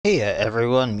Hey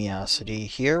everyone, Miosity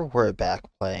here. We're back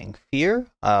playing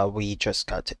F.E.A.R. We just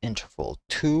got to interval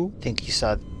 2. I think you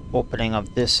saw the opening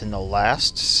of this in the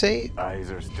last save. Eyes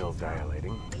are still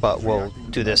dilating. But we'll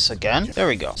do this again. There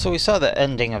we go. So we saw the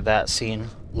ending of that scene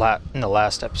in the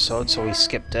last episode, so we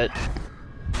skipped it.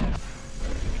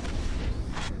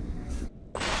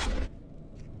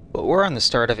 But we're on the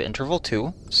start of interval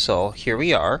 2, so here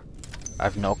we are. I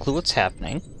have no clue what's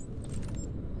happening.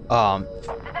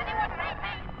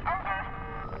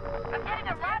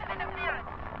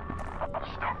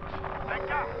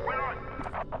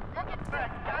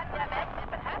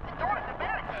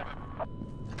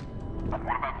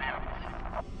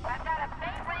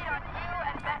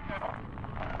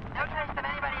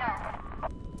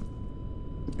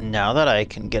 Now that I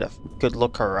can get a good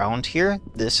look around here,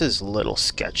 this is a little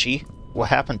sketchy. What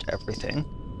happened to everything?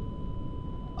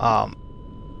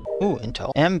 Ooh,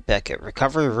 intel. M. Beckett,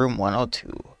 Recovery Room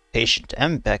 102. Patient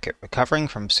M. Beckett, recovering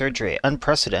from surgery at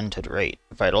unprecedented rate.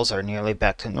 Vitals are nearly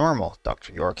back to normal.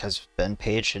 Dr. York has been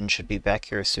paged and should be back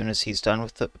here as soon as he's done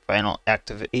with the final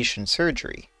activation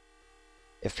surgery.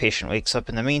 If patient wakes up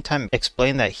in the meantime,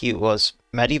 explain that he was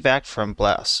medevaced from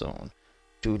blast zone.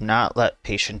 Do not let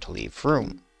patient leave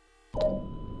room.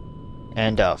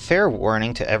 And fair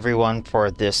warning to everyone for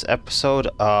this episode,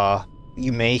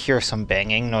 you may hear some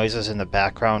banging noises in the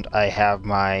background. I have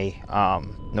my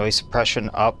noise suppression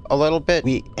up a little bit.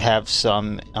 We have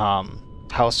some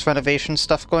house renovation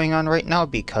stuff going on right now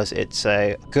because it's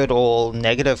a good old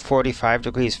negative 45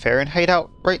 degrees Fahrenheit out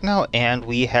right now, and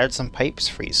we had some pipes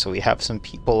freeze, so we have some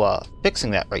people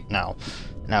fixing that right now.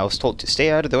 And I was told to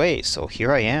stay out of the way, so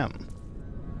here I am.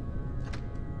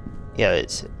 Yeah,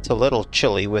 it's a little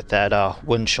chilly with that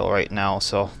wind chill right now,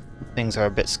 so things are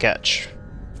a bit sketch.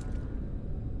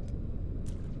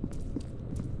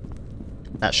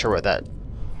 Not sure what that...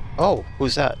 Oh,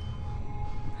 who's that?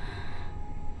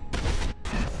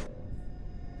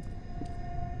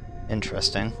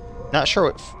 Interesting. Not sure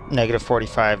what negative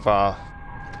 45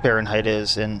 Fahrenheit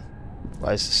is, and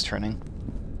why is this turning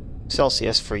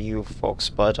Celsius for you folks,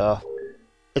 but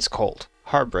it's cold.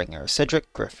 Harbinger,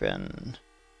 Cedric Griffin.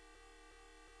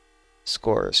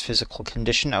 Scores: physical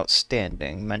condition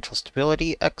outstanding, mental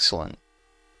stability excellent,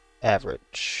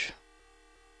 average.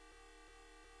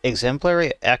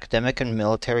 Exemplary academic and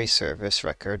military service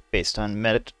record based on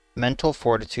mental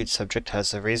fortitude. Subject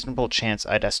has a reasonable chance,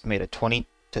 I'd estimate a 20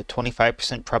 to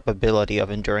 25% probability of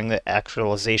enduring the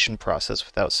actualization process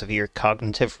without severe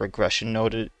cognitive regression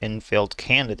noted in failed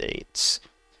candidates.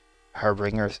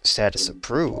 Harbinger status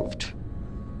approved.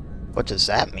 What does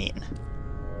that mean?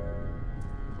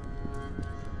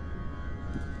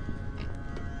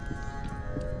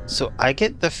 So I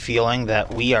get the feeling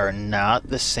that we are not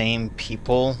the same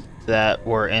people that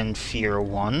were in F.E.A.R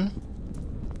 1.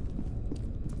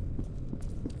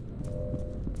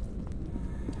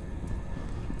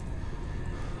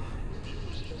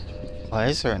 Why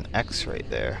is there an X right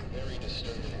there?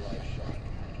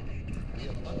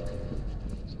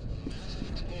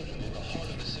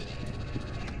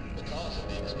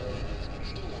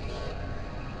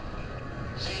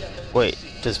 Wait,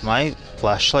 does my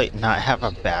flashlight not have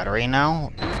a battery now?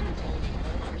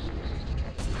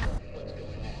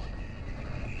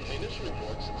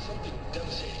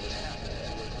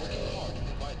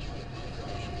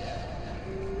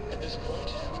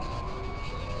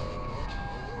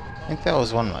 I think that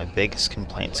was one of my biggest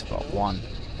complaints about 1.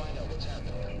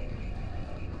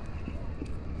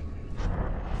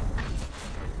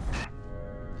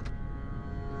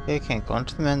 Okay, I can't go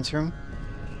into the men's room.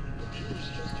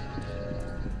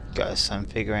 Guys, I'm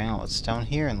figuring out what's down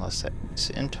here unless that's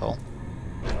intel.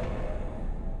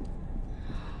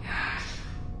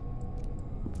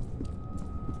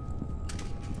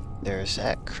 There's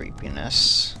that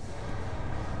creepiness.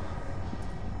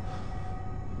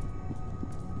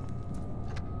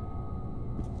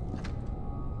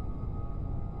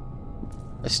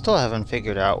 I still haven't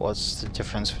figured out what's the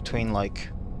difference between, like...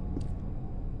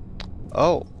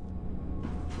 Oh.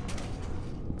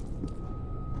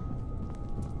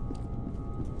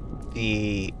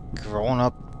 The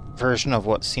grown-up version of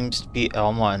what seems to be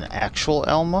Elma and actual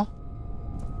Elma?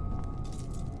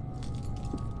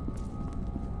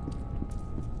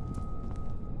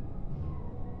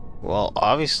 Well,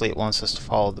 obviously it wants us to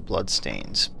follow the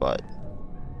bloodstains, but...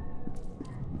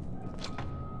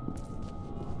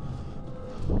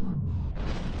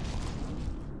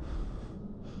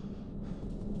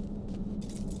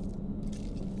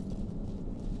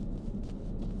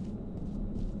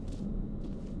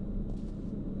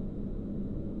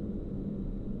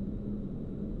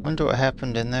 Wonder what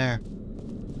happened in there.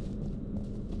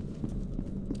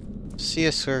 See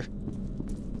you, sir.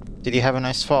 Did you have a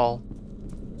nice fall?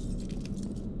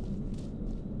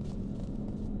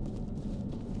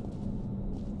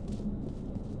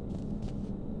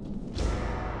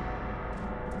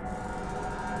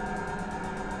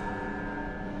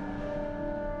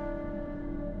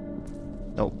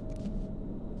 Nope.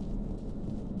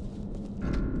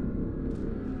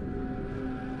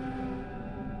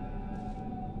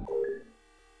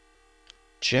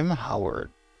 Jim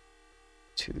Howard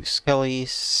to Skelly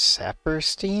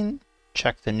Saperstein?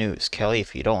 Check the news. Kelly,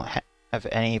 if you don't have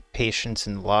any patients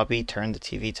in the lobby, turn the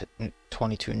TV to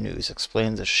 22 News.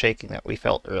 Explains the shaking that we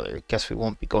felt earlier. Guess we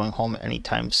won't be going home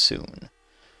anytime soon.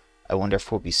 I wonder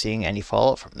if we'll be seeing any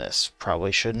fallout from this.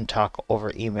 Probably shouldn't talk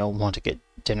over email. Want to get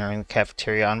dinner in the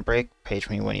cafeteria on break? Page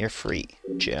me when you're free.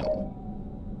 Jim.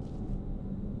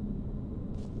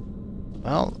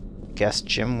 Well, guess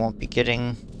Jim won't be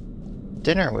getting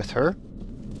dinner with her.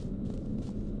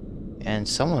 And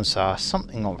someone saw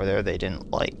something over there they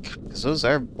didn't like, because those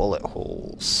are bullet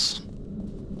holes.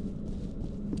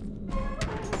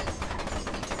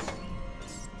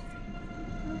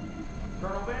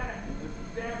 Colonel Bannock, this is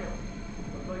Samuel.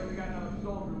 Looks like we got another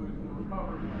soldier who's in the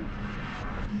recovery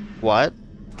room. What?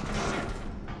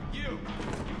 You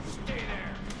stay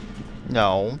there.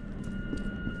 No.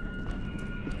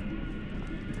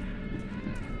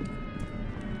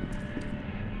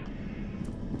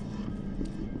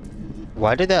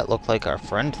 Why did that look like our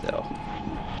friend, though?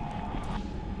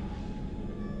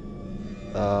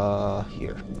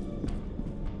 Here.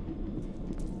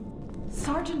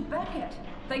 Sergeant Beckett!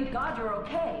 Thank God you're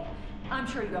okay. I'm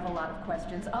sure you have a lot of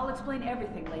questions. I'll explain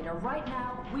everything later. Right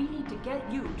now, we need to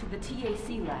get you to the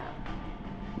T.A.C. lab.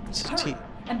 Hurry,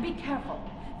 and be careful.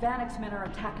 Vanek's men are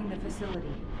attacking the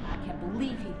facility. I can't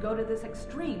believe he'd go to this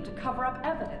extreme to cover up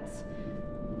evidence.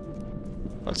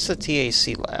 What's the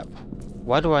T.A.C. lab?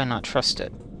 Why do I not trust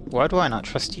it? Why do I not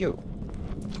trust you?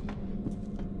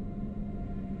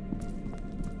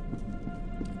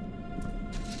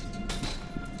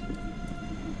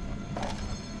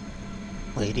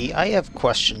 Lady, I have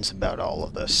questions about all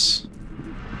of this.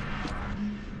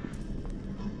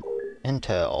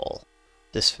 Intel.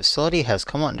 This facility has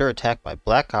come under attack by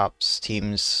Black Ops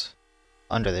teams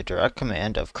under the direct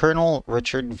command of Colonel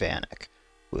Richard Vanek,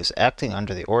 who is acting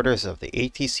under the orders of the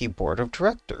A.T.C. Board of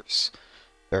Directors.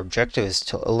 Their objective is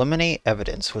to eliminate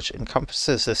evidence which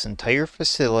encompasses this entire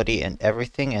facility and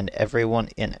everything and everyone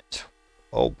in it.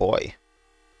 Oh boy.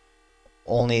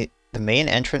 Only the main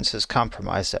entrance is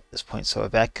compromised at this point, so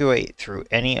evacuate through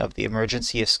any of the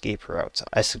emergency escape routes.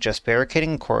 I suggest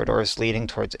barricading corridors leading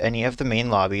towards any of the main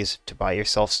lobbies to buy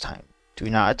yourselves time. Do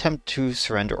not attempt to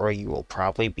surrender or you will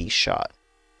probably be shot.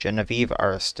 Genevieve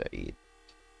Aristide.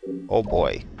 Oh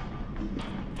boy.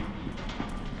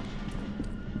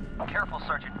 Careful,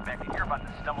 Sergeant Beckett. You're about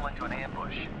to stumble into an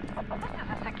ambush. This is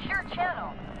a secure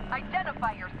channel.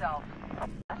 Identify yourself.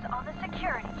 That's on the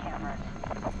security cameras.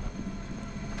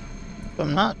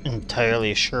 I'm not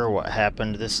entirely sure what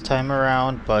happened this time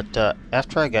around, but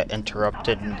after I got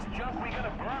interrupted and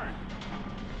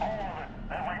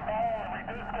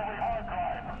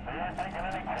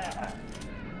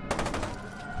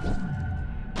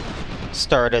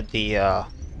started the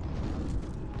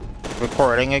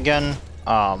recording again,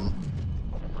 Who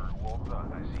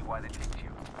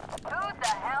the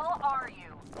hell are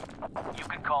you? You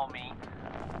can call me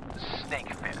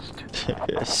Snake Fist.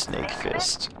 Snake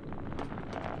Fist.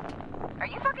 Are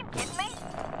you fucking kidding me?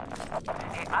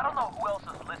 Hey, I don't know who else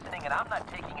is listening, and I'm not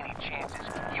taking any chances.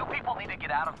 You people need to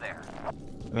get out of there.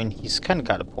 I mean, he's kind of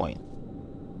got a point.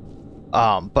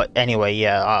 But anyway,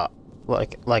 yeah,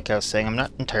 like I was saying, I'm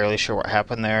not entirely sure what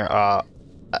happened there.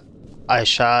 I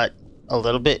shot a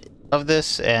little bit of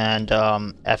this, and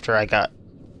after I got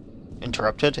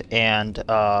interrupted, and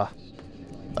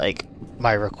like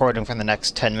my recording for the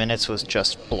next 10 minutes was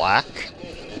just black.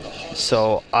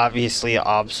 So obviously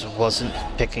OBS wasn't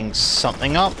picking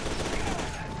something up.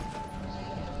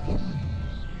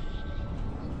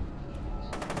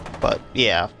 But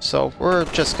yeah, so we're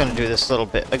just gonna do this little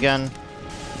bit again.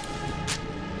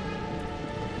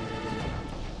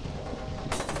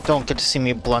 Don't get to see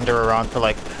me blunder around for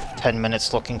like 10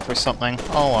 minutes looking for something.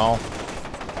 Oh well.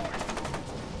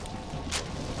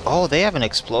 Oh, they have an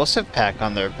explosive pack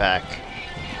on their back.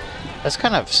 That's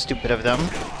kind of stupid of them.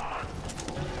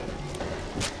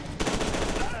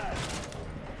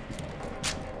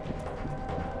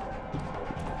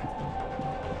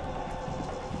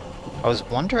 I was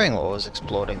wondering what was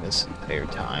exploding this entire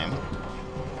time.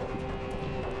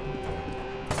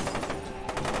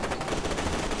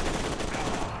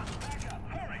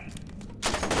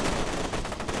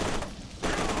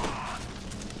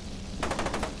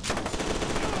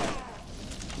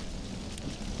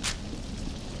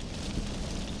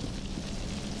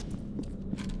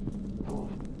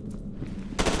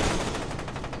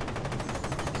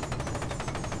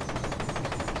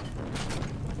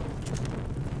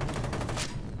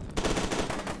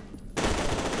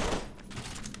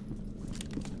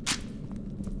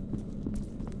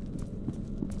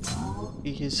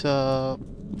 He's, Alright,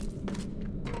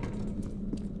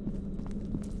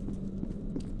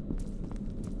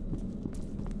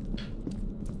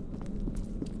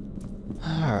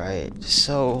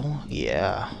 so,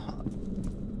 yeah.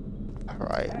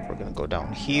 Alright, we're gonna go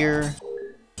down here.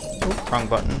 Oop, wrong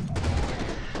button.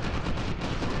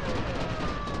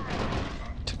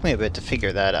 Took me a bit to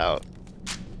figure that out.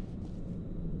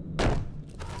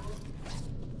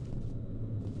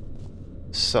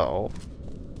 So,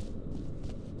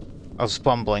 I was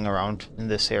bumbling around in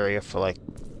this area for like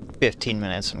 15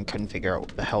 minutes and couldn't figure out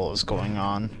what the hell was going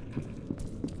on.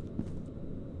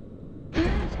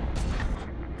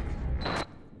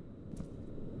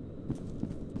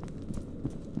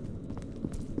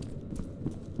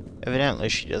 Evidently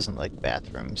she doesn't like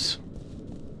bathrooms.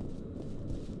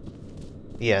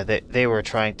 Yeah, they were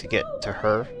trying to get to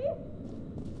her.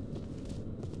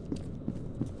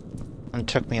 And it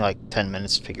took me like 10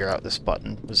 minutes to figure out this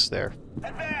button was there.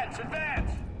 Advance!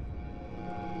 Advance!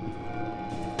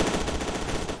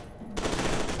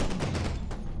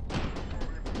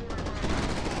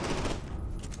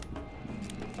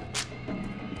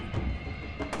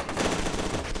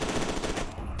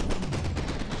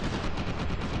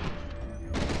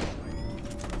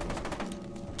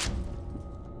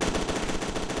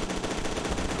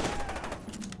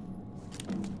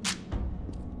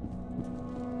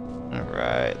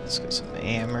 Alright, let's get some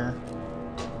hammer.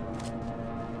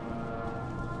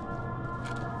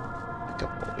 Pick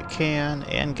up what we can,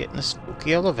 and get in a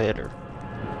spooky elevator.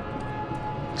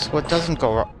 So what doesn't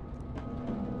go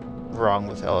wrong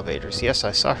with elevators? Yes,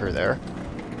 I saw her there.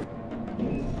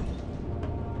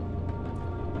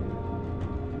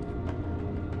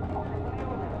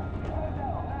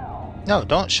 No,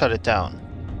 don't shut it down.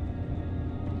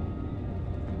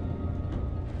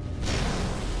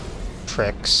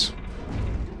 Tricks.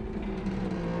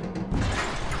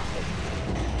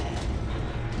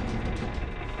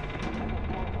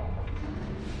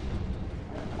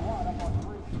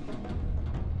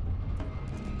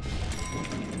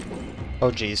 Oh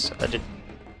geez, I did.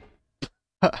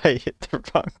 I hit the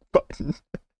wrong button.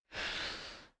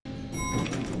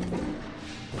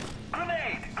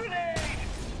 Grenade! Grenade!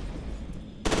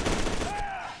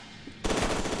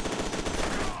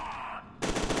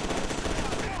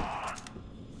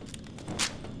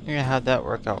 Yeah, how'd that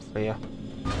work out for you?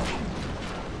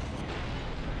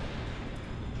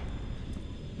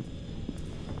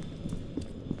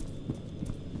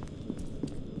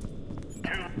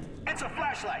 It's a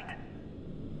flashlight!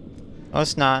 No,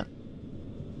 it's not.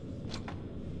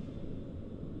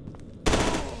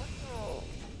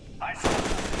 I saw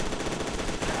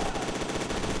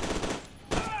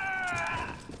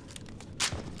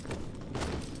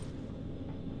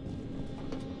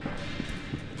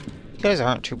You guys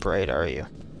aren't too bright, are you?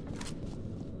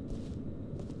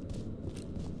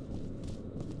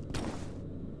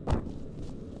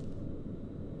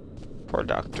 Poor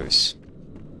doctors.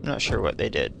 I'm not sure what they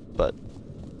did, but...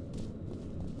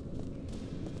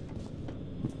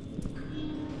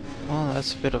 Well,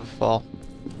 that's a bit of a fall.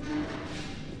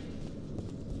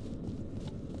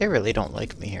 They really don't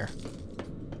like me here.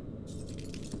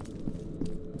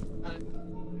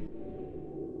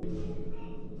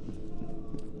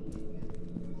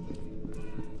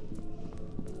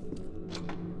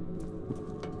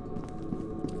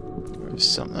 There's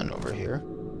something over here.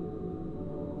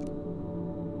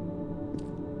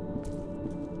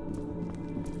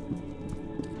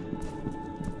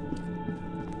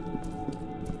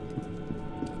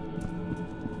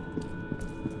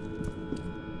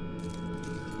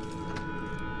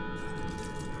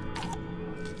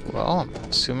 Well, I'm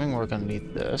assuming we're gonna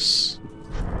need this.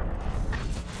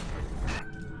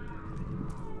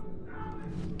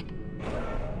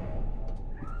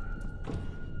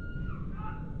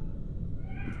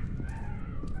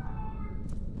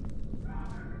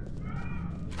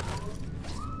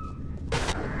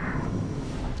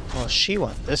 Well, she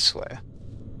went this way.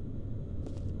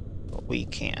 But we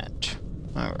can't.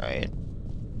 Alright.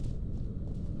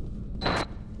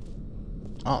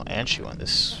 Oh, and she went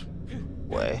this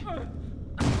way.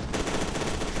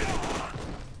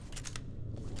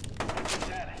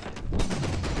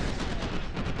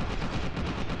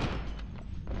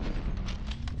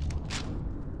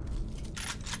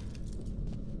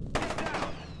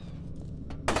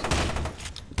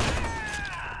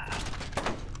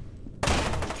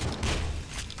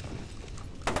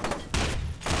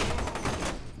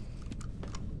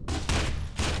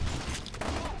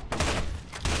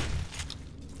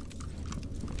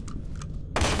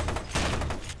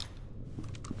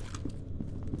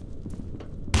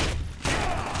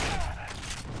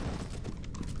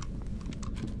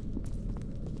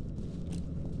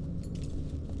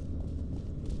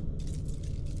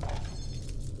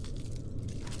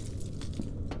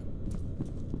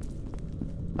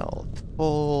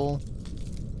 full.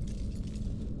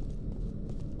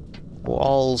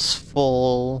 Walls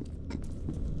full.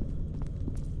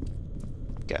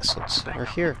 Guess what's over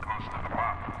here?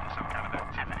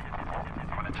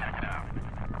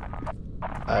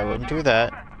 I wouldn't do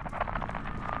that.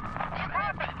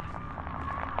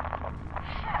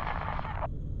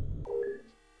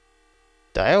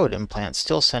 Diode implant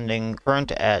still sending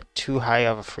current at too high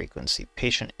of a frequency.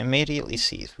 Patient immediately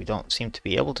sees. We don't seem to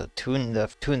be able to tune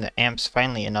the amps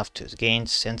finely enough to gain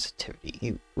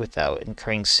sensitivity without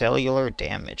incurring cellular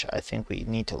damage. I think we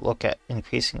need to look at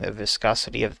increasing the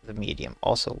viscosity of the medium.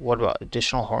 Also, what about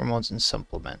additional hormones and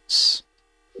supplements?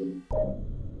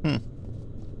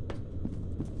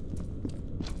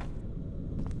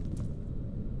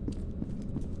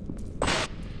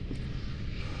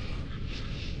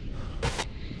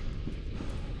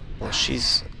 Well,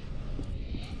 she's...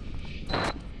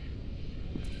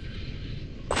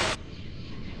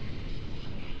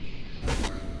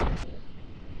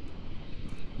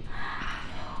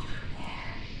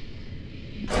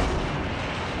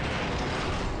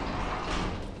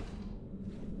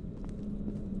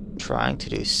 trying to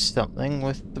do something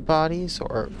with the bodies,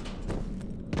 or...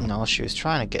 No, she was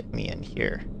trying to get me in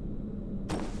here.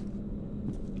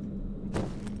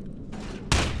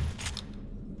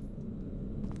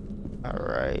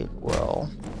 Alright, well...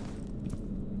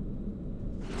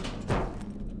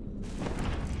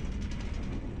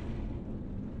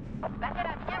 Back it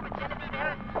up here with Genevieve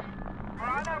Harris. We're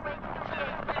on our way to the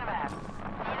T.A.C. lab.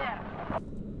 See you there.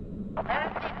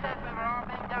 Harris says we were all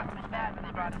banged up and bad when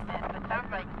they brought us in, but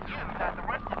sounds like you got the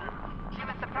worst of it. She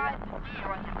was surprised to see you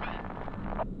on your feet.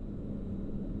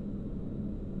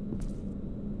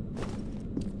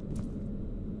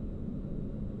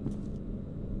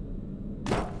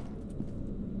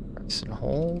 Press and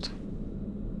hold.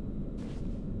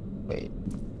 Wait.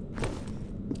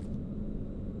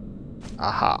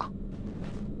 Aha.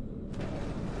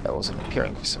 That wasn't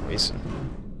appearing for some reason.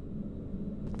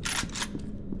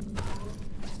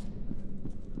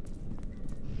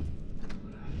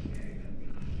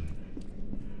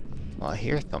 Well, I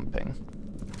hear thumping.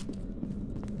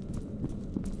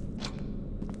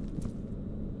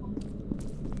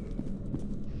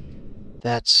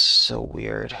 That's so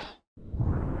weird.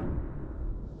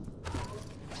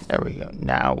 There we go.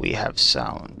 Now we have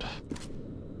sound.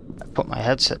 I put my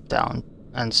headset down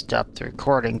and stopped the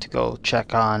recording to go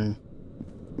check on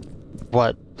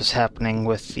what was happening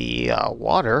with the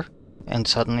water, and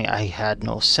suddenly I had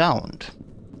no sound.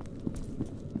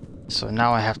 So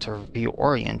now I have to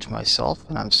reorient myself,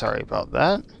 and I'm sorry about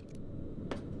that.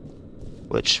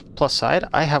 Which, plus side,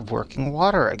 I have working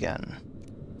water again.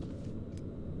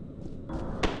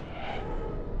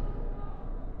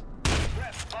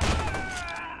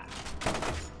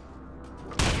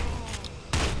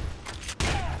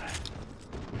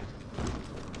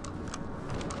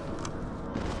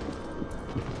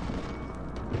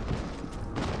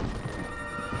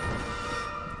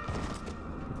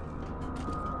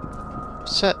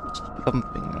 Set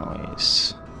thumping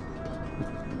noise.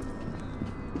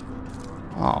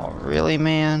 Oh, really,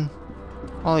 man?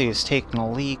 While he was taking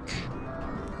a leak.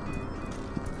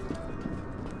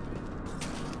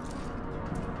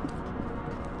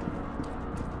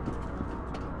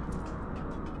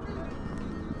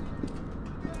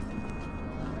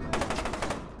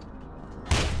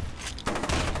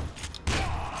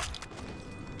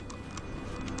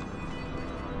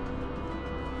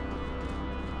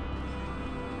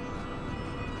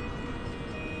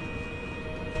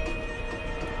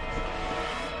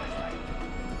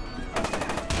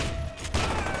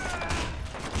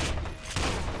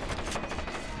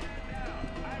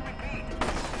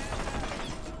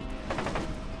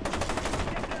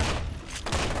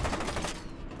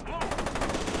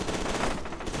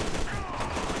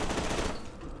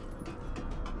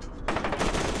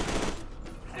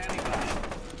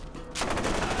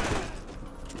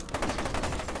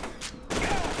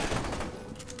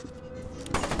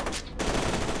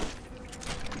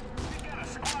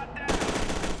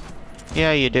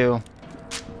 Yeah, you do.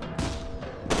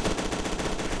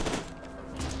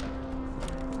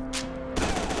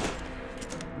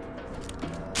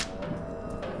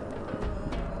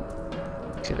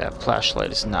 Okay, that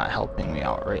flashlight is not helping me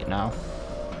out right now.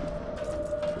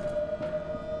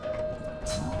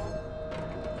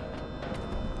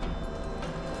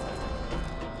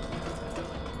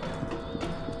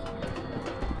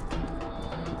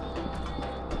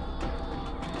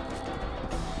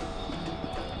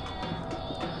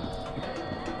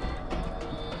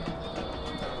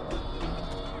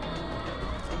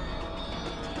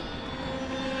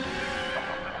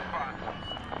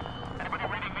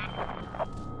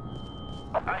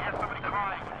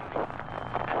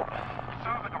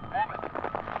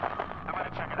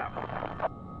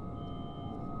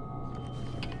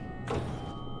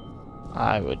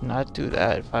 I would not do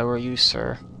that if I were you,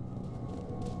 sir.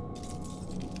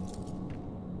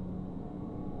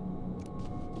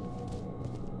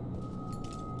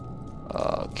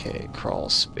 Okay, crawl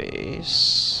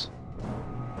space.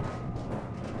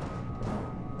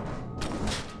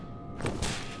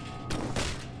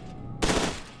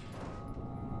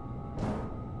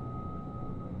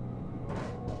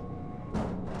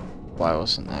 Why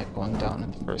wasn't that going down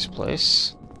in the first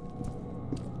place?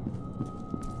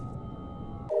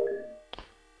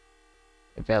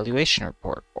 Evaluation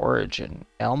report. Origin.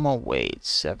 Elma Wade,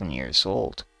 7 years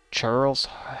old. Charles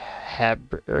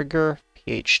Haberger,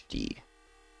 PhD.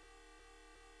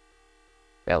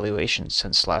 Evaluation.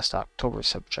 Since last October,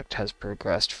 subject has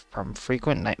progressed from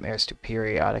frequent nightmares to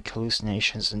periodic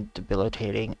hallucinations and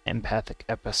debilitating empathic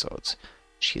episodes.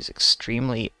 She is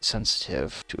extremely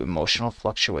sensitive to emotional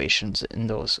fluctuations in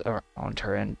those around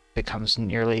her and becomes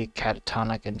nearly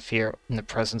catatonic in fear in the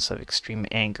presence of extreme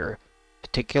anger,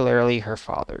 particularly her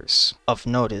father's. Of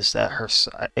note is that her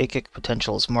psychic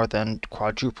potential is more than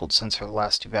quadrupled since her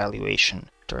last evaluation.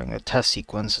 During the test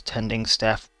sequence, attending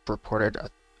staff reported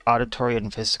auditory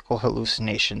and physical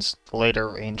hallucinations. The later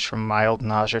ranged from mild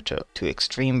nausea to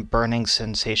extreme burning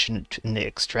sensation in the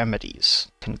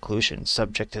extremities. Conclusion.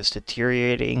 Subject is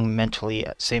deteriorating mentally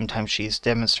at the same time she is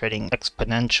demonstrating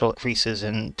exponential increases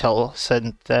in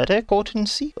telesynthetic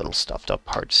potency. Little stuffed up,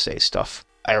 hard to say stuff.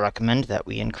 I recommend that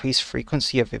we increase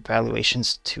frequency of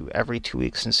evaluations to every 2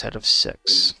 weeks instead of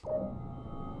 6.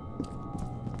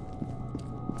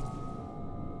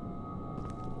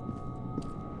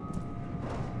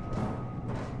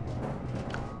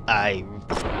 I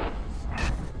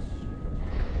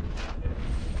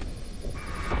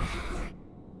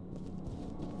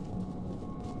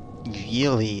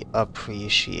really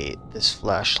appreciate this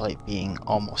flashlight being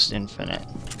almost infinite.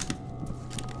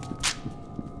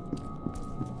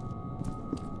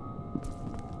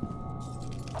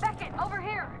 Beckett, over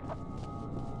here!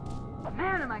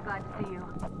 Man, am I glad to see you.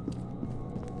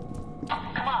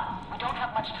 Come on, we don't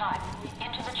have much time.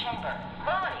 Into the chamber.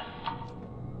 Hurry!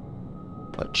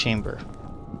 What chamber?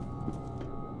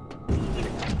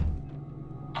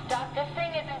 Doc, this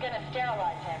thing isn't gonna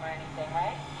sterilize him or anything,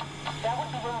 right? That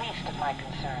would be the least of my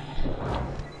concerns.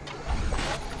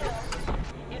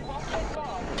 It won't take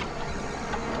long.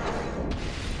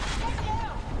 Get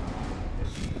down!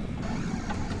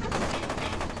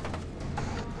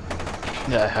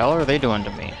 The hell are they doing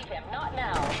to me? Leave him, not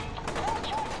now. No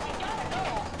choice, we gotta go.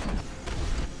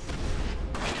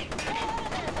 Get out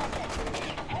of there, Bucket.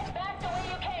 Head back the way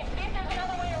you came. See if there's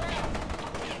another way around.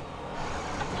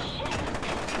 Shit!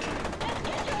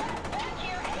 Just get your ass back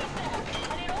here ASAP.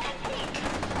 And in one piece.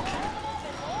 I'll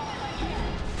hold them off as long as I can.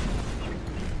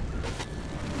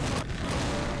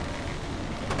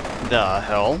 The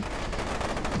hell?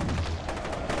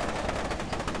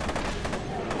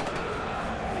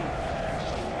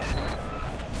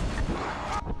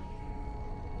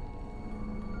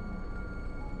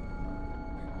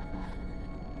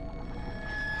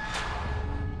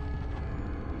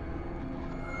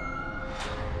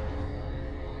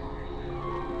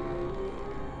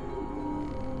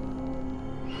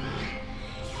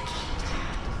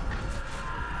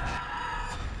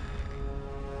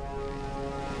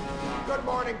 Good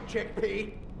morning,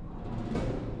 Chickpea.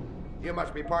 You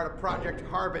must be part of Project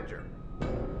Harbinger.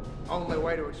 Only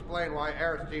way to explain why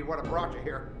Aristide would have brought you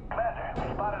here. Commander, we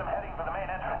spotted him heading for the main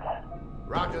entrance.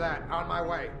 Roger that. On my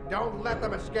way. Don't let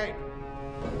them escape.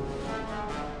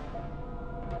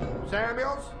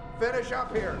 Samuels, finish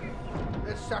up here.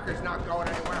 This sucker's not going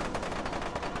anywhere.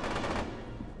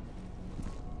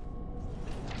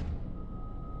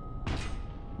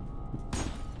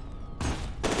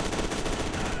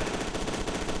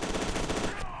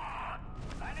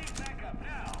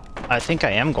 I think I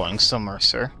am going somewhere,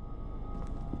 sir.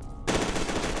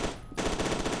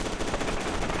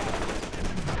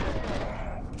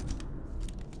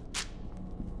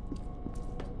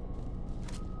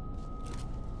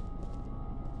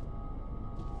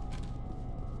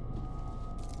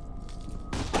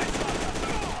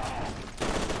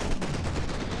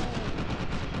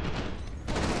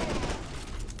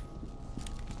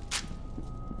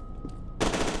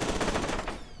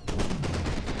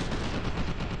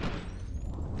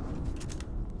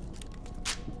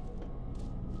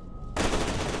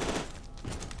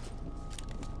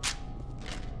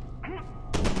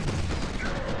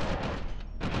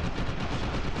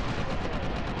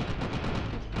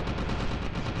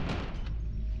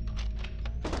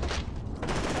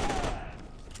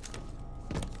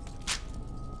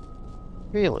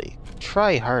 Really,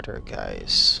 try harder,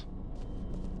 guys.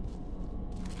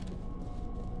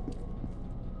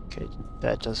 Okay,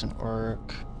 That doesn't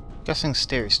work. Guessing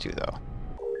stairs do, though.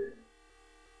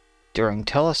 During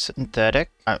telesynthetic,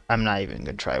 I'm not even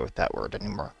going to try with that word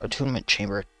anymore. Attunement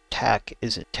chamber T.A.C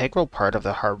is an integral part of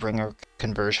the Harbinger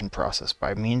conversion process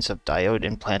by means of diode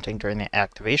implanting during the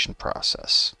activation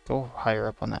process. Go higher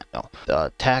up on that. No.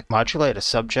 The T.A.C modulate a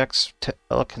subject's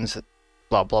telecons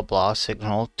blah blah blah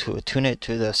signal to attune it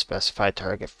to the specified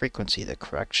target frequency. The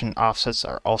correction offsets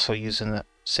are also used in the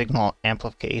signal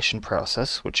amplification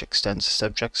process, which extends the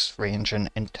subject's range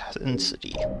and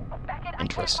intensity. Beckett,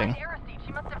 Interesting. I can't find Aristide.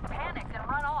 She must have panicked and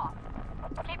run off.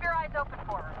 Keep your eyes open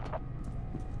for her.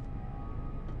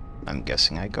 I'm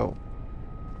guessing I go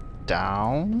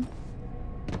down.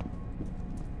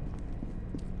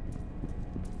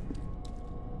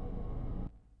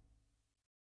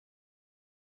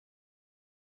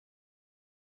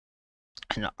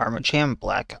 An Armacham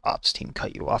Black Ops team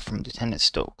cut you off from Lieutenant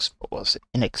Stokes, but was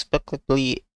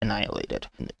inexplicably annihilated.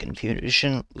 In the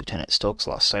confusion, Lieutenant Stokes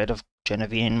lost sight of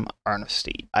Genevieve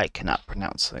Aristide. I cannot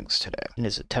pronounce things today, and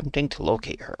is attempting to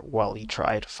locate her while he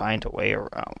tried to find a way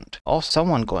around. Also,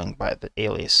 someone going by the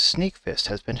alias Sneakfist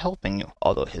has been helping you,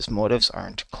 although his motives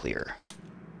aren't clear.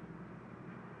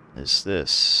 Is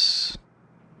this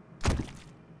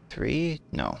 3?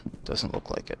 No, doesn't look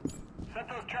like it. Set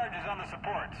those charges on the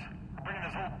supports. We're bringing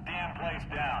this whole damn place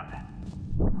down.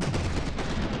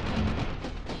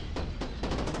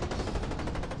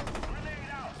 Grenade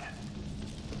out!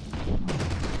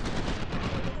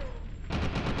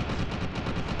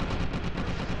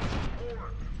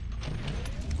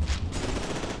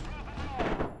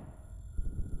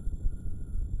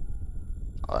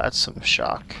 Oh, that's some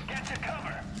shock. Get to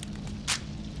cover!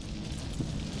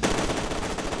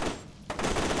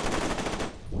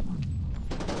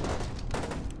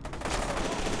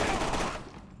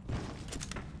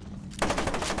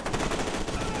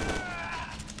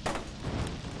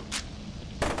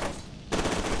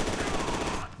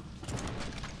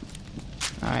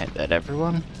 Alright, that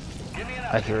everyone? Give me an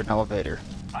I hear an elevator.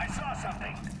 I saw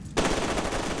something.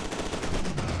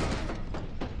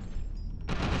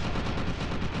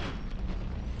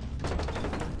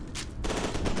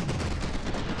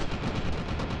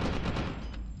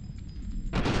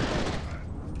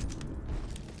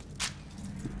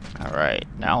 Alright,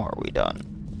 now are we done?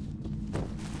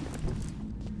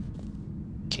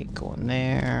 Can't go in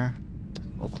there.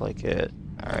 Doesn't look like it.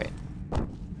 Alright.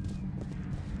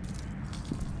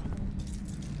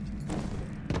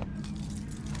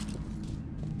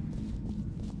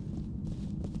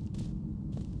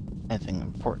 Anything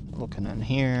important looking in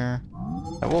here?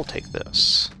 I will take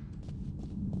this.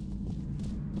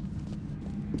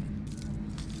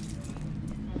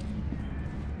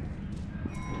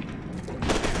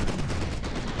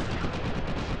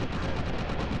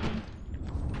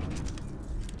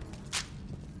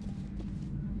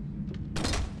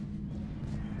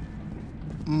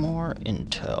 More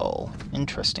intel.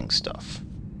 Interesting stuff.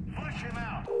 Flush him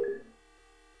out.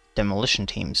 Demolition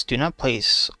teams do not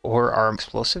place or arm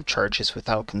explosive charges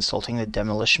without consulting the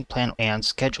demolition plan and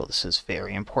schedule. This is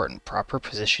very important. Proper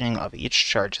positioning of each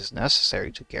charge is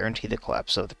necessary to guarantee the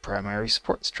collapse of the primary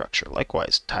support structure.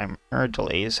 Likewise, timer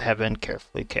delays have been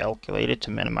carefully calculated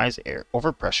to minimize air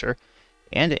overpressure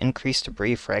and increase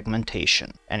debris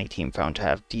fragmentation. Any team found to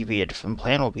have deviated from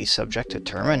plan will be subject to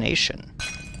termination.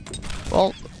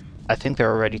 Well, I think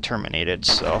they're already terminated,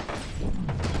 so...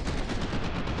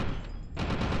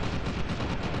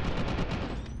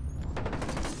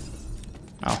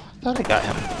 Oh, I thought I got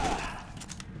him.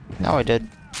 No, I did.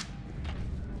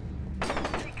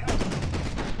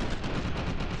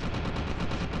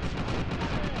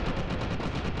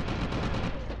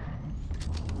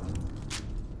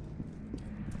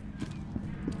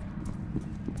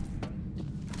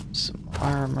 Some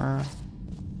armor.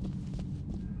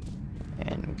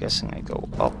 And I'm guessing I go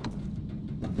up.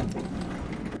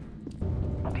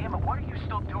 Damn it, what are you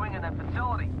still doing in that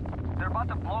facility? They're about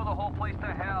to blow the whole place to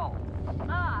hell.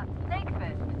 Ah,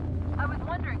 Snakefist. I was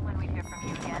wondering when we'd hear from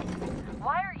you again.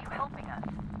 Why are you helping us?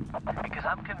 Because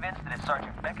I'm convinced that if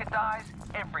Sergeant Beckett dies,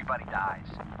 everybody dies.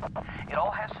 It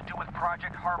all has to do with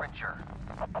Project Harbinger.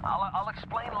 I'll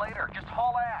explain later. Just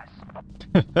haul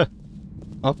ass.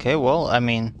 Okay, well, I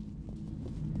mean...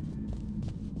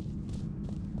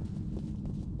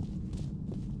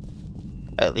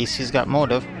 At least he's got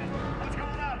motive. What's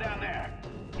going on down there?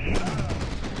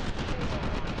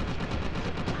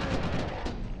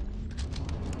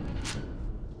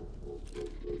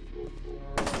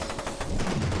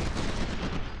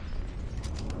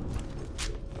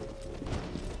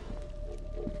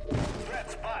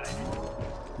 Threat spotted.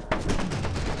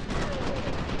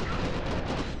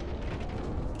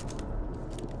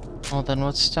 Well, Well, then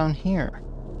what's down here?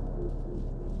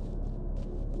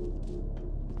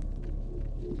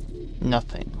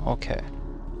 Nothing. Okay.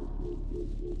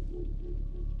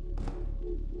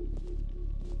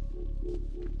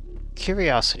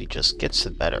 Curiosity just gets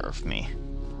the better of me.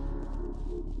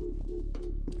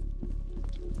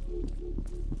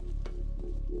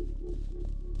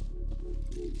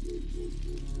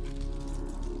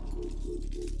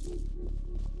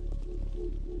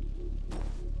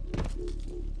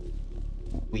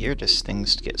 Weirdest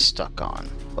things to get stuck on,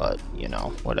 but, you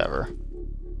know, whatever.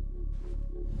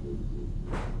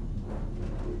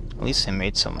 At least they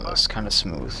made some of this kind of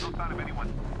smooth. No sign of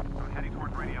anyone. I'm heading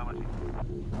toward radiology.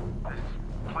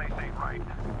 This place ain't right.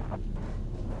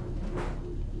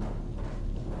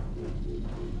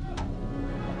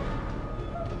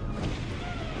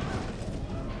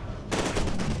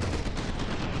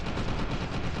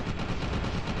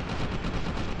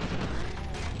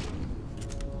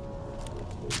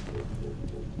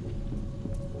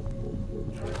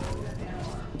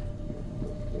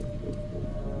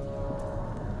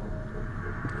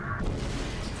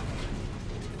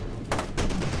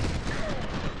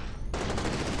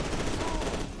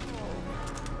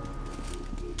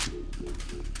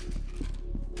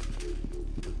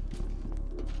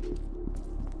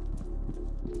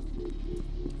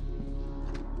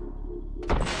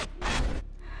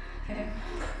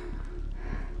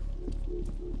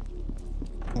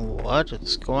 What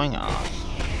is going on?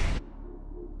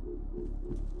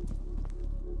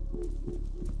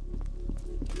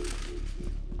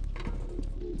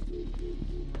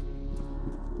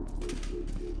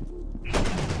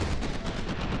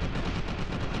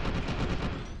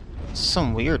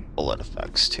 Some weird bullet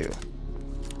effects too.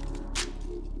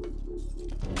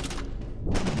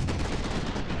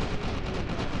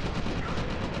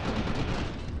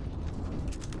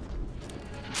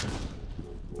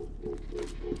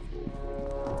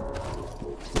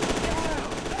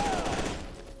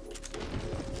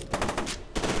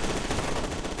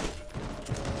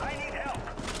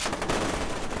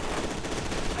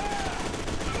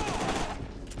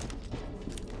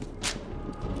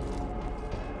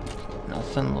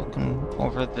 Nothing looking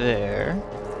over there.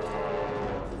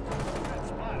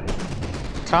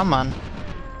 Come on.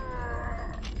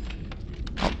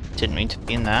 Oh, didn't mean to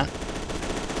be in that.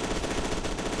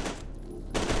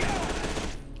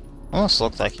 Almost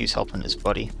looked like he's helping his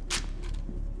buddy.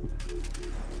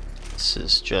 This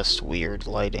is just weird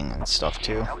lighting and stuff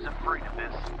too. I was afraid of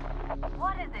this.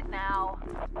 What is it now?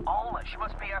 Alma, she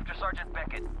must be after Sergeant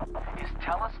Beckett. His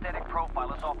telesthetic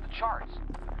profile is off the charts.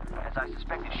 As I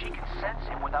suspected, she can sense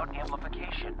him without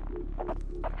amplification.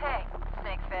 Hey,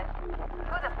 Snake Fist.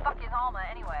 Who the fuck is Alma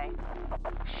anyway?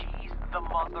 She's the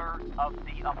mother of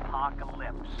the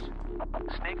apocalypse.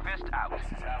 Snake Fist out.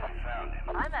 This is how we found him.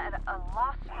 I'm at a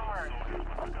loss for words. Soldiers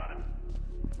work on him.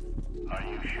 Are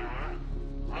you sure?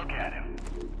 Look at him.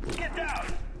 Get down!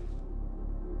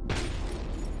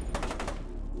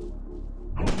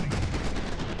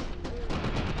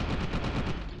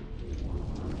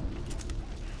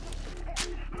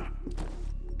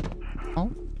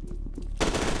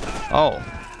 Oh.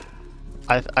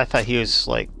 I thought he was,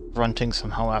 like, grunting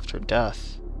somehow after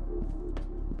death.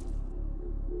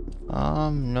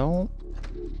 No.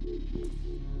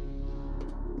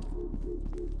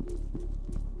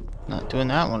 Not doing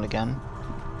that one again.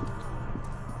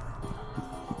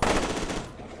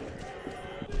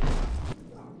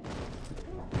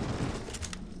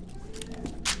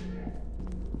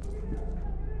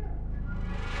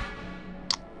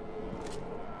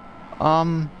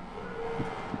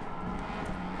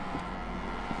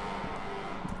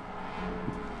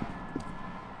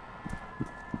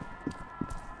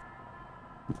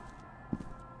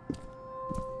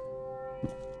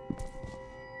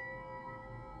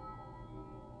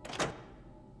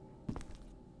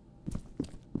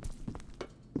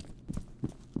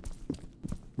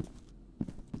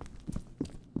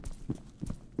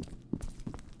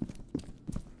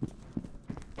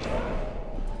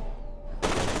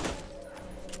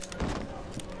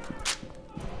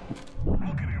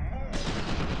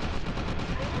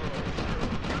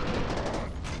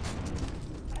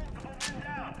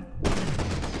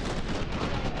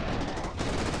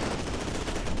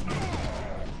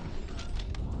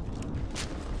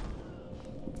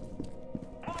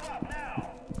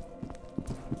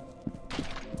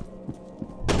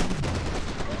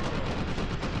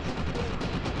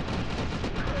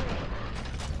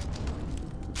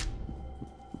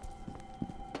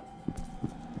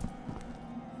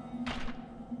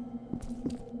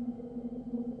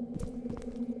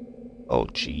 Oh,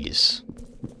 jeez.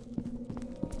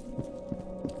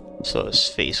 So his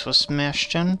face was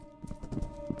smashed in?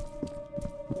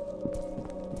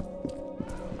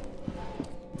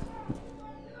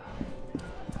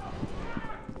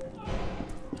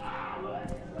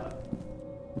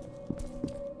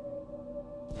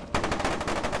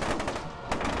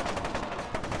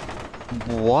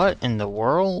 What in the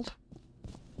world?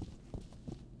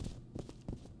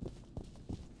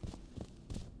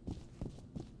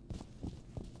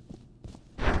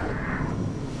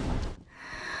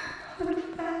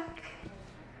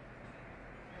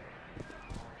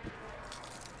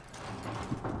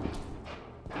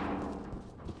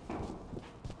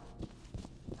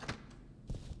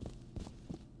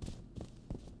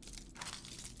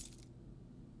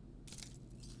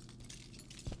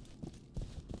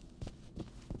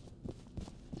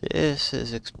 This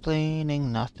is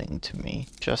explaining nothing to me.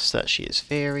 Just that she is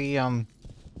very,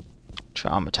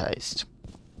 traumatized.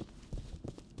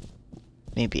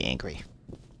 Maybe angry.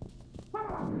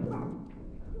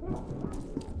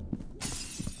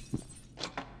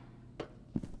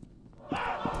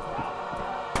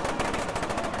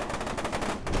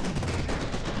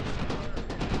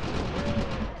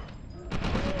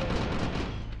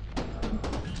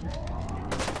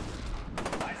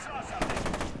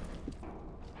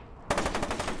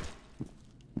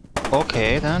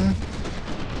 Okay, then.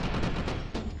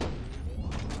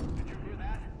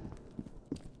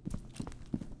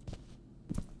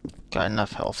 Got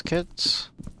enough health kits.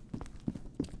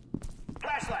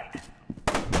 Flashlight.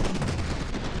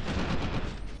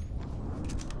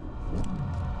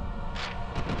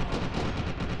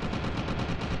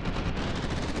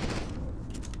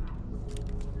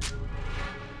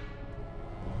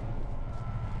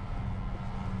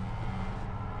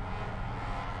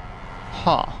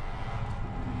 Huh.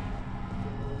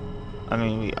 I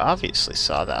mean, we obviously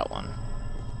saw that one.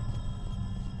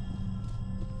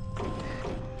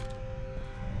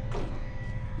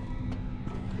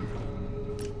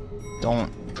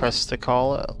 Don't press the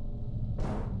call out.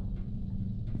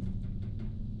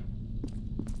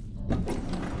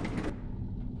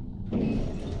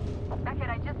 Beckett,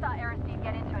 I just saw Aristide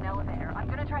get into an elevator. I'm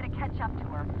gonna try to catch up to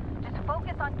her. Just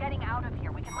focus on getting out of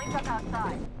here. We can link up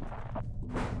outside.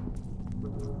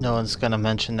 No one's gonna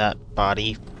mention that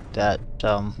body that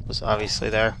was obviously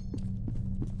there.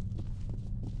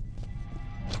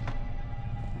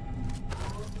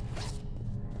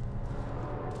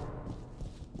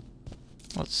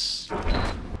 Let's...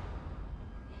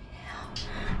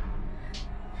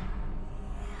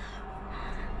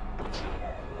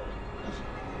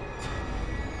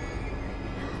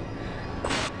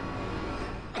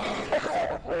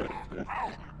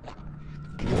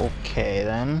 Okay,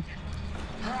 then.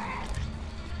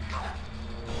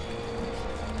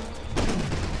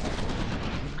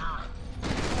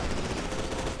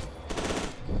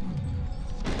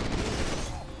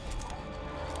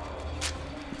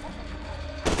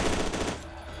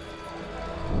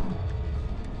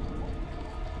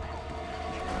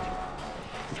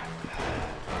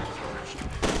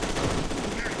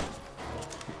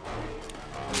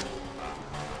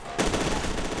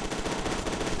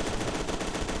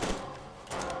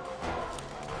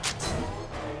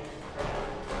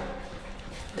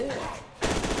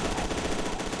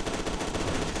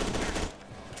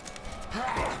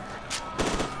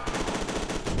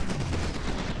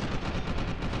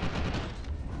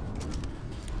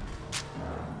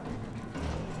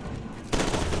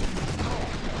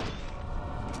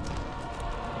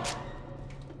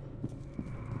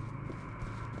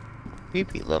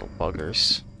 Creepy little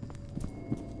buggers.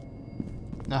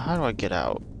 Now how do I get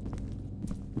out?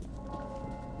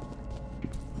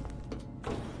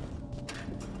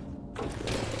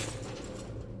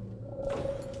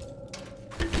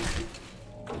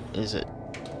 Is it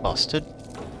busted?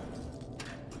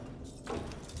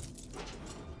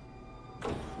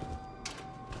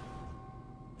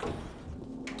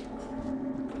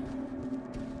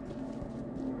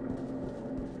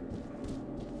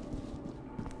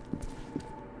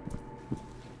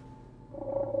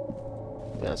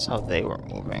 That's how they were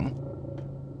moving.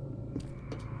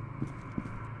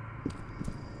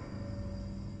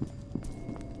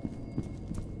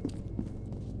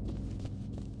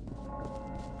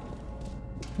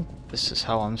 This is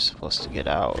how I'm supposed to get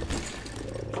out.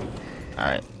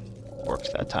 Alright,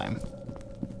 worked that time.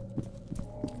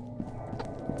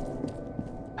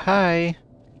 Hi!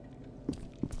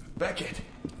 Beckett!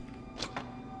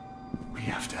 We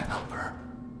have to help her.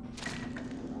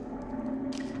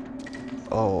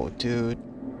 Oh, dude.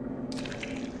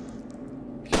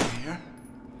 You hear?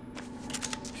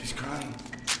 She's crying.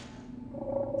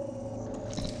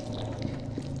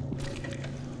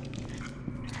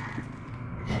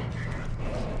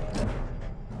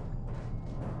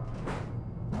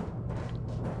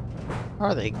 How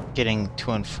are they getting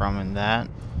to and from in that?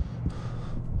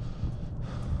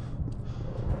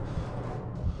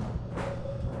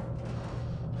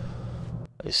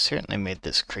 They certainly made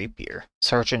this creepier.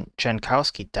 Sergeant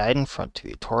Jankowski died in front to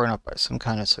be torn up by some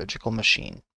kind of surgical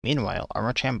machine. Meanwhile,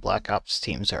 Armor Chan Black Ops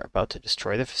teams are about to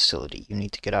destroy the facility. You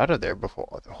need to get out of there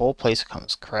before the whole place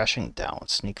comes crashing down.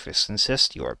 Sneakfist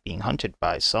insists you are being hunted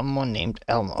by someone named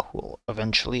Elma who will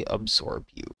eventually absorb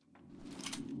you.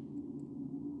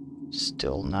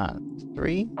 Still not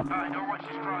 3? I know what she's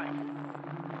crying.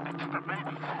 It's just a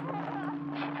baby.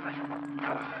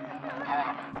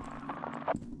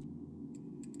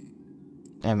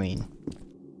 I mean,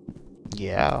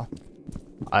 yeah,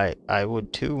 I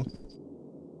would too.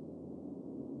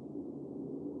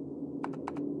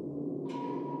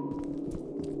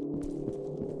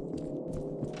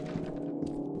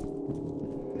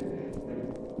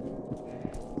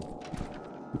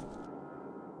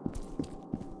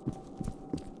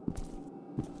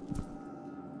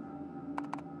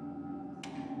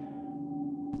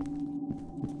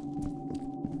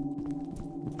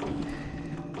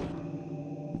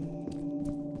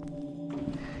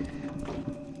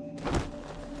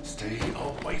 Stay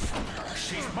away from her.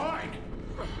 She's mine.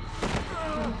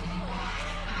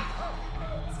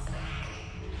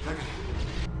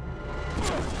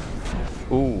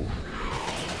 Ooh.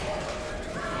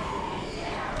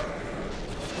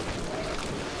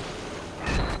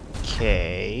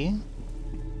 Okay.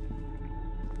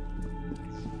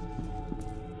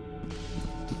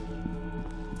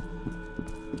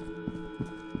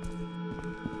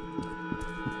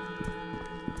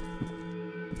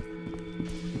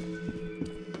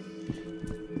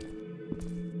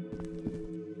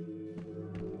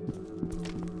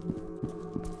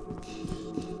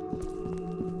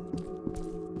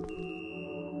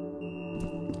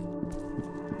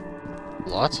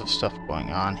 Lots of stuff going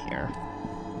on here.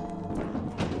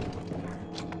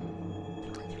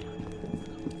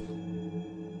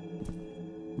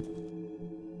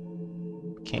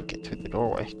 Can't get through the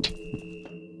doorway.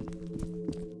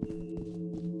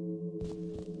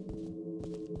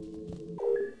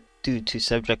 Due to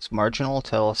subject's marginal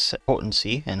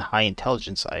potency and high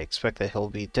intelligence, I expect that he'll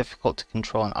be difficult to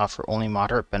control and offer only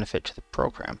moderate benefit to the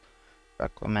program.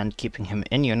 Recommend keeping him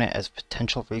in unit as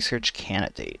potential research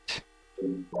candidate.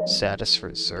 Status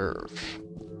reserve.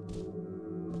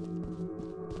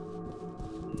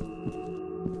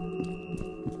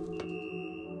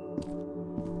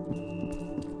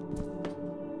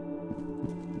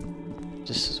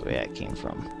 This is the way I came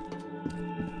from.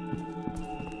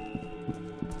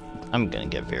 I'm gonna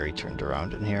get very turned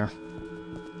around in here.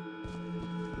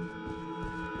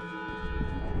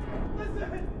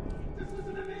 Listen! Just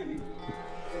listen to me!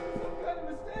 Some kind of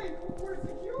mistake! We're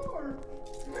secure!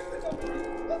 Listen to me!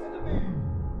 Listen to me!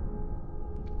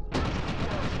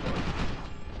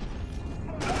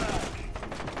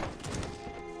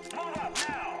 Move up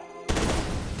now!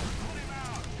 Put him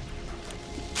out!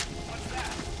 What's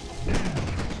that?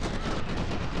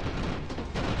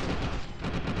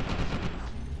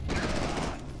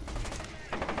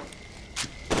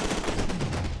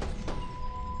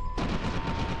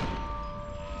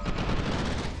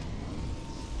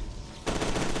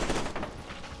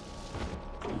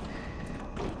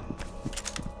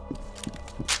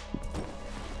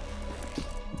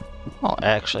 Oh,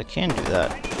 actually, I can do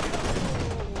that.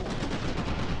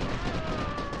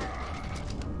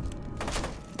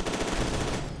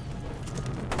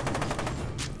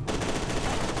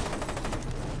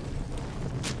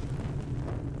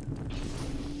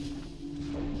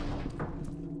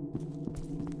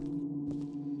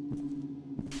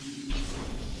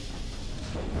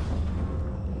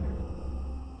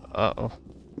 Uh-oh.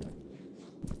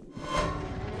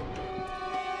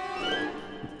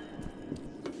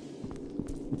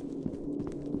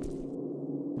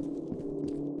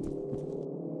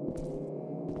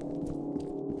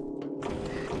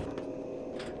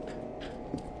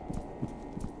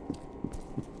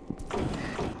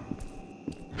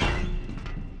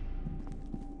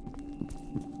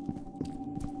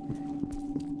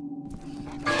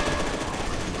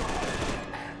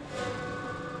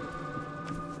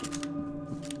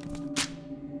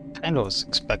 Kind of was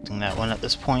expecting that one at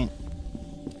this point.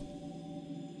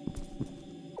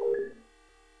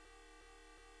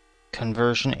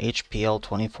 Conversion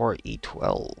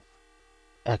HPL24E12.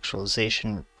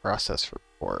 Actualization process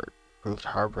report. Approved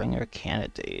Harbinger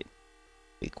candidate.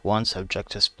 Week 1,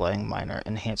 subject displaying minor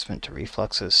enhancement to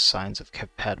reflexes, signs of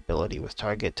compatibility with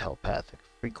target telepathic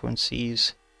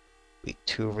frequencies. Week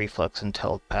 2, reflex and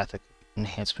telepathic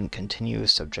enhancement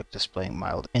continues, subject displaying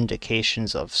mild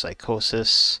indications of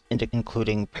psychosis,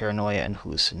 including paranoia and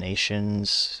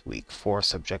hallucinations. Week 4,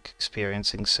 subject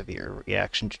experiencing severe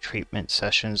reaction to treatment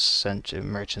sessions, sent to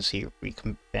emergency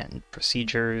recombat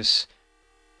procedures.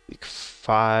 Week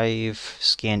 5,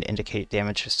 scan indicate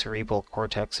damage to cerebral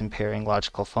cortex, impairing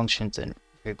logical functions and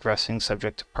regressing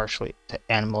subject to partially to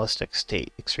animalistic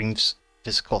state. Extreme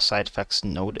physical side effects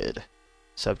noted.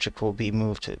 Subject will be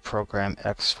moved to program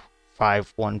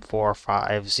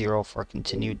X51450 for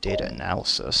continued data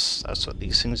analysis. That's what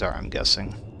these things are, I'm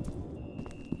guessing.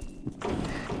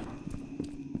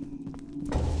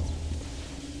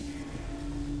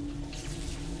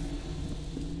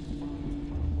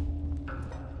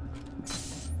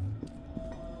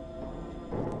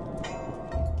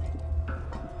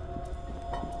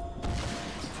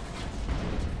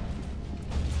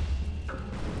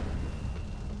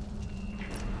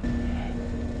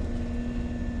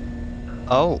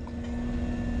 Oh.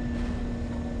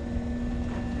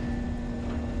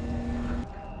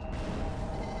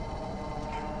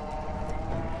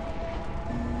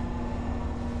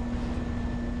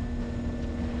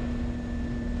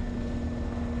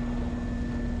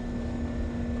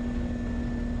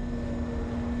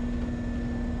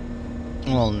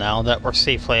 Well, now that we're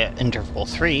safely at interval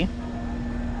 3,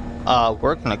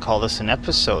 we're gonna call this an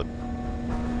episode.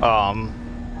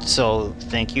 So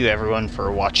thank you everyone for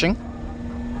watching.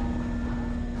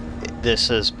 This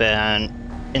has been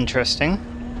interesting.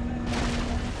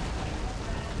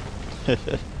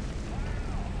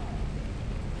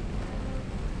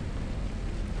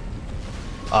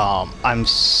 I'm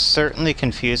certainly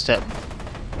confused at...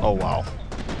 Oh wow.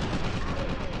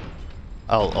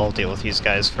 I'll deal with these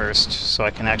guys first, so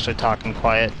I can actually talk in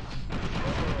quiet.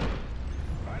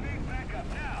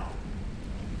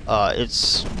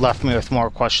 It's left me with more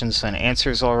questions than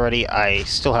answers already. I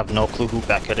still have no clue who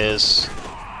Beckett is.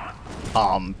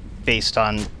 Based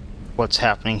on what's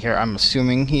happening here, I'm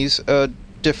assuming he's a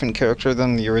different character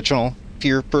than the original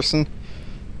F.E.A.R person.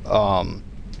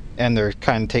 And they're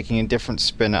kind of taking a different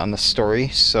spin on the story,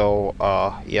 so,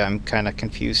 yeah, I'm kind of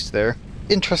confused there.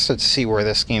 Interested to see where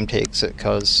this game takes it,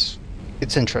 because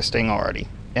it's interesting already,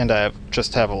 and I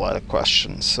just have a lot of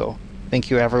questions, so thank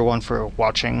you everyone for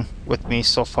watching with me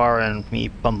so far, and me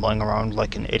bumbling around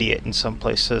like an idiot in some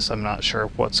places. I'm not sure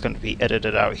what's going to be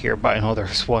edited out here, but I know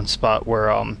there's one spot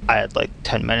where I had like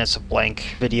 10 minutes of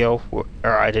blank video, or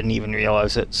I didn't even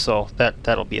realize it, so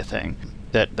that'll be a thing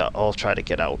that I'll try to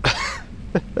get out.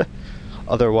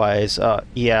 Otherwise,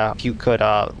 yeah, if you could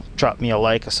drop me a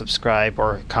like, a subscribe,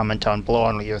 or comment down below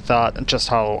on your thought and just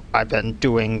how I've been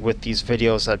doing with these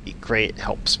videos, that'd be great. It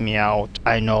helps me out.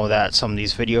 I know that some of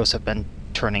these videos have been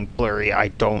turning blurry. I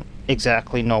don't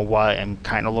exactly know why. I'm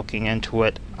kind of looking into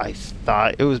it. I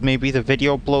thought it was maybe the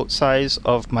video bloat size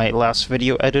of my last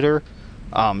video editor,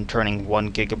 turning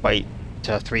 1 gigabyte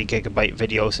to 3 gigabyte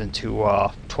videos into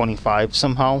 25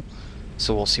 somehow.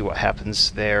 So we'll see what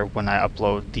happens there when I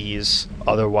upload these.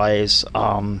 Otherwise,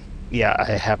 yeah,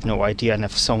 I have no idea, and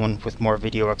if someone with more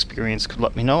video experience could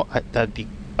let me know, that'd be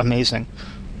amazing.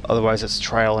 Otherwise, it's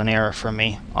trial and error for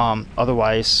me.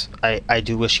 Otherwise, I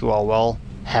do wish you all well,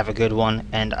 have a good one,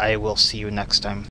 and I will see you next time.